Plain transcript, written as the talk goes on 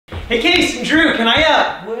Hey, Kacey and Drew, can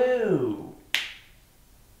I, whoa.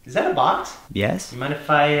 Is that a box? Yes. You mind if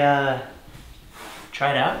I,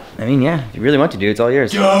 try it out? I mean, yeah, if you really want to do it, it's all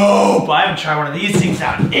yours. Dope! I haven't tried one of these things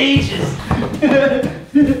out in ages.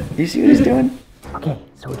 You see what he's doing? Okay,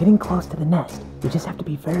 so we're getting close to the nest. We just have to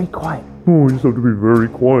be very quiet. Oh, we just have to be very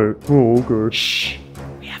quiet. Oh, okay. Shh.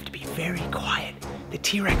 We have to be very quiet. The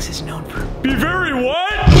T-Rex is known for... Be very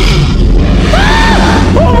what? Ah!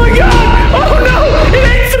 Oh my god! Oh no! It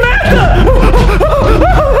ate Samantha!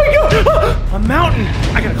 Oh my god! A mountain!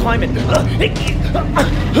 I gotta climb it.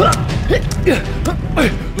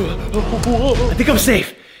 I think I'm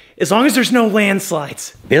safe. As long as there's no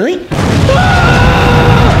landslides. Billy? Ah!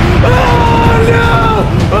 Oh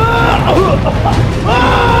no!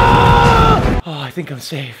 Ah! Oh, I think I'm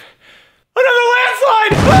safe. Another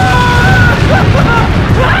landslide!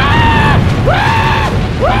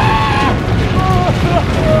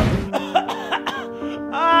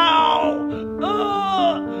 Ow!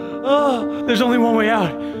 There's only one way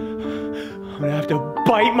out. I'm gonna have to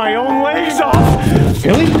bite my own legs off.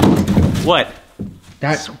 Billy? What?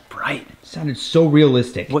 That's So bright. sounded so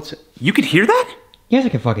realistic. What's it? You could hear that? Yes, I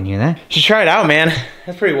can fucking hear that. You should try it out, man.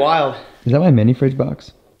 That's pretty wild. Is that my mini fridge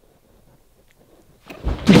box?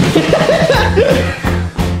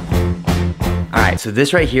 Alright, so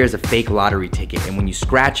this right here is a fake lottery ticket, and when you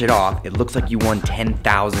scratch it off, it looks like you won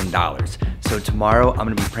 $10,000. So tomorrow, I'm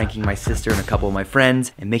gonna be pranking my sister and a couple of my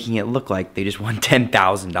friends and making it look like they just won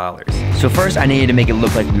 $10,000. So first, I needed to make it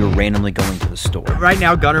look like we were randomly going to the store. Right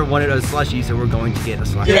now, Gunnar wanted a slushie, so we're going to get a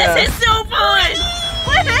slushie. Yeah. This is so fun!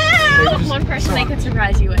 Woohoo! One person they could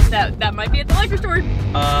surprise you with. That might be at the liquor store.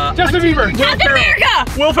 Justin Bieber! Captain America!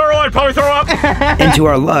 Will Ferrell, I'd probably throw up! And to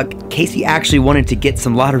our luck, Kacey actually wanted to get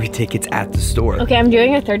some lottery tickets at the store. Okay, I'm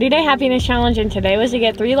doing a 30-day happiness challenge, and today was to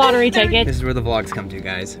get 3 lottery tickets. This is where the vlogs come to,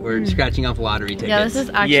 guys. We're scratching off lottery tickets. Yeah, this is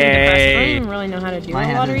actually Yay. depressing. I don't even really know how to do I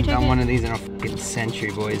a lottery haven't done ticket. one of these in a fucking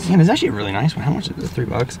century, boys. Damn, it's actually a really nice one. How much is it?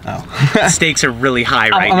 $3? Oh. Stakes are really high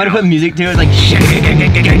right I'm gonna now. put music to it, like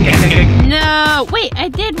No, wait, I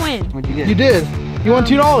did win. What'd you get? You did. You won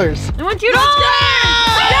 $2. I won $2.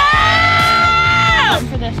 Yeah!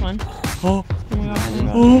 For this one. Oh.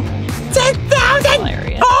 Oh. 10,000!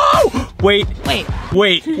 Hilarious. Oh! Wait.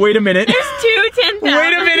 Wait a minute. There's 2 10,000.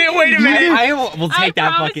 Wait a minute. I will take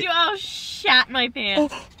that promise bucket. you I'll shat my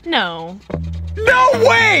pants. No. No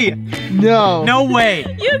way! No. No way.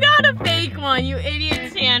 You got a fake one, you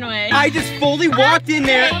idiot sandwich. I just fully walked in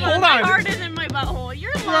there. Hold on. My heart is in my butthole.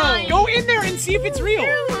 You're lying. Go in there and see if it's real.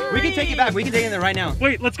 We can take it back. We can take it in there right now.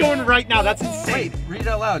 Wait, let's go in right now. That's insane. Wait, read it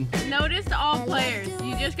out loud. Notice to all players,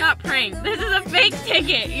 you just got pranked. This is a fake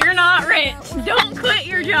ticket. You're not rich. Don't quit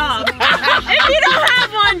your job. If you don't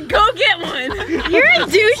have one, go get one. You're a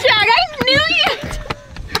douchebag. I knew you.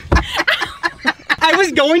 I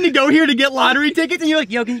was going to go here to get lottery tickets, and you're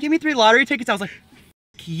like, yo, can you give me 3 lottery tickets? I was like,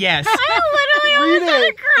 yes. I literally almost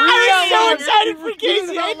started crying. I was so excited for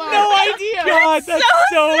Kacey. I had no idea. God, that's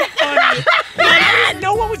so funny. I didn't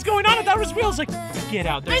know what was going on. I thought it was real. I was like, get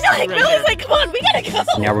out. I know, like, Billy's like, come on, we gotta go.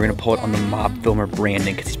 Now we're gonna pull it on the mob filmer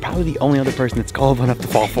Brandon, because he's probably the only other person that's gullible enough to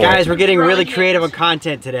fall for Guys, it. we're getting really creative with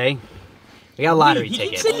content today. We got lottery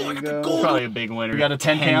tickets. Probably a big winner. We got a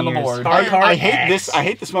 10K on the years. board. Star card I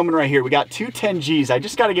hate this moment right here. We got 2 10Gs. I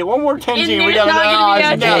just got to get one more 10G. And we got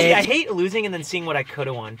I hate losing and then seeing what I could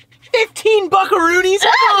have won. 15 buckaroonies.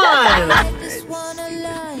 Come on.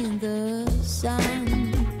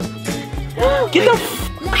 Get the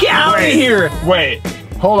f out of here. Wait,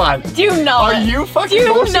 hold on. Do not. Are you fucking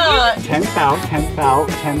Do bullshitting? not. 10,000,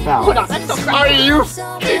 10,000, 10,000. Hold on, that's so crazy. Are you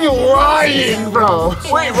fucking lying, bro?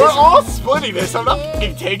 Wait, we're all splitting this. I'm not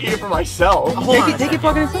fucking taking it for myself. Take it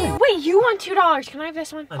fucking inside. Wait, you won $2. Can I have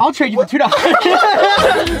this one? I'll trade you for $2.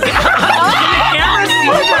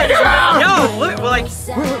 No, look, well, like,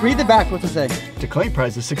 Read the back. What's it say? To claim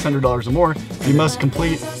prize is $600 or more, you must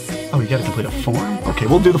complete. Oh, you gotta complete a form? Okay,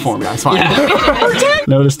 we'll do the form, guys. Fine.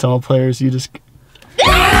 Notice to all players, you just.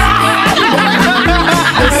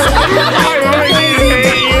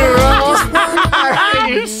 I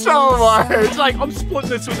hate you so much. it's like, I'm splitting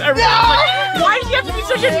this with everyone. Like, why do you have to be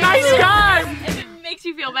such a nice guy? If it makes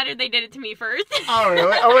you feel better, they did it to me first. Oh,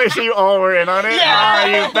 really? Oh, wait, so you all were in on it? Yeah.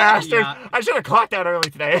 Oh, you bastard. Yeah. I should have clocked out early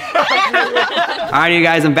today. Alright, you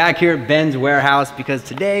guys, I'm back here at Ben's warehouse because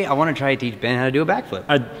today I want to try to teach Ben how to do a backflip.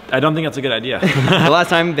 I don't think that's a good idea. The last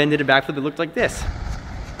time Ben did a backflip, it looked like this.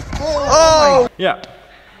 Yeah.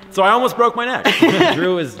 So I almost broke my neck.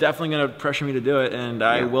 Drew is definitely going to pressure me to do it, and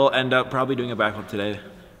I will end up probably doing a backflip today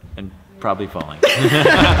and probably falling. You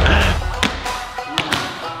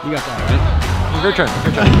got that, right? Your turn.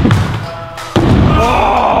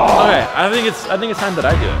 Okay, I think it's time that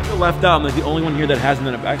I do it. I feel left out. I'm like the only one here that hasn't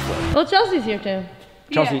done a backflip. Well, Chelsea's here too.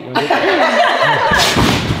 Chelsea, you wanna do it?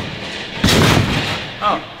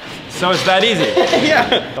 Oh, so it's that easy.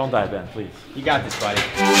 Yeah. Don't die, Ben, please. You got this, buddy.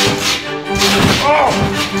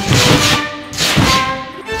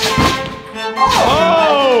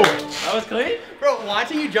 Oh! That was clean? Bro,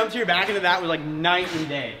 watching you jump to your back into that was like night and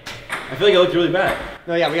day. I feel like it looked really bad.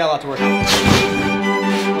 No, yeah, we got a lot to work on.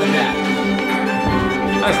 Like that.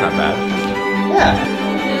 That's not bad. Yeah.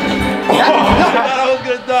 I thought I was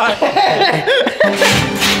gonna die.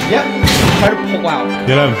 Yep. Try to pull out. You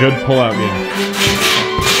gotta have good pull-out game.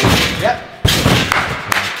 Yep.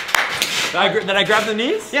 Did I grab the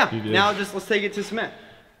knees? Yeah. Now just let's take it to cement.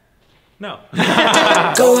 No.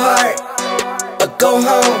 Go hard, or go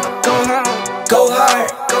home. Go home. Go hard,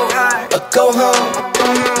 go hard, or go home.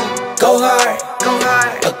 Go hard, go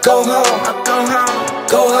hard, or go home. Go home.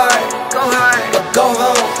 Go hard, go hard, or go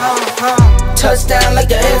home. Touchdown like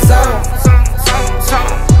the end zone.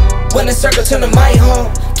 When the circle turn to my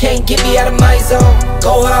home, can't get me out of my zone.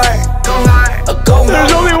 Go hard, or go home.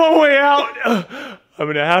 There's only one way out. I'm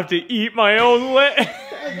gonna have to eat my own leg.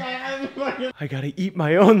 I gotta eat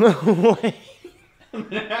my own little leg.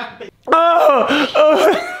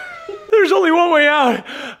 There's only one way out.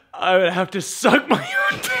 I would have to suck my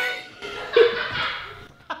own dick.